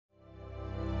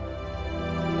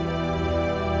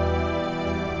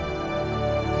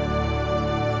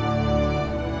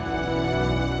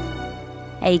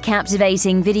A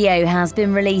captivating video has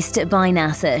been released by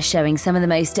NASA showing some of the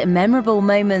most memorable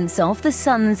moments of the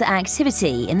Sun's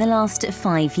activity in the last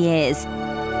 5 years.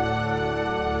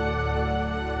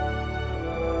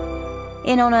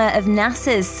 In honour of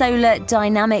NASA's Solar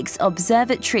Dynamics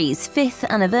Observatory's 5th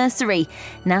anniversary,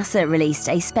 NASA released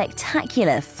a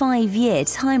spectacular 5-year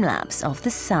time-lapse of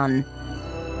the Sun.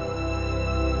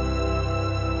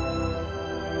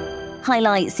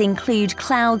 Highlights include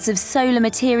clouds of solar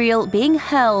material being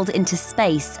hurled into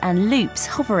space and loops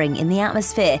hovering in the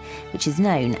atmosphere, which is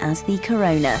known as the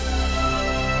corona.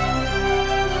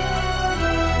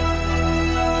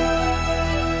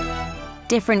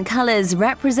 Different colours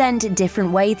represent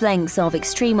different wavelengths of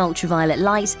extreme ultraviolet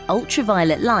light,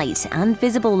 and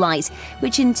visible light,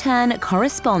 which in turn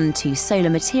correspond to solar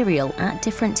material at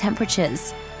different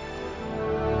temperatures.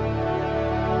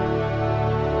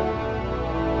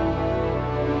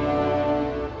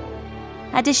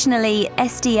 Additionally,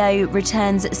 SDO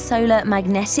returns solar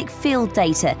magnetic field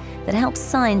data that helps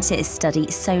scientists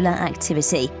study solar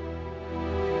activity.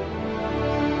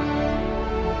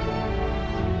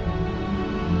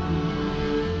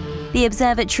 The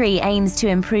observatory aims to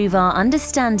improve our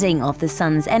understanding of the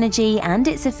Sun's energy and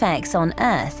its effects on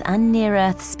Earth and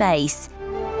near-Earth space.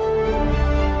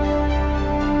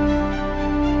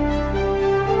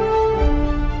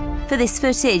 For this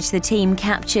footage, the team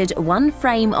captured one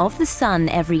frame of the Sun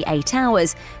every 8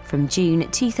 hours from June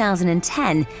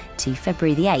 2010 to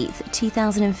February 8,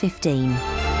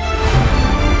 2015.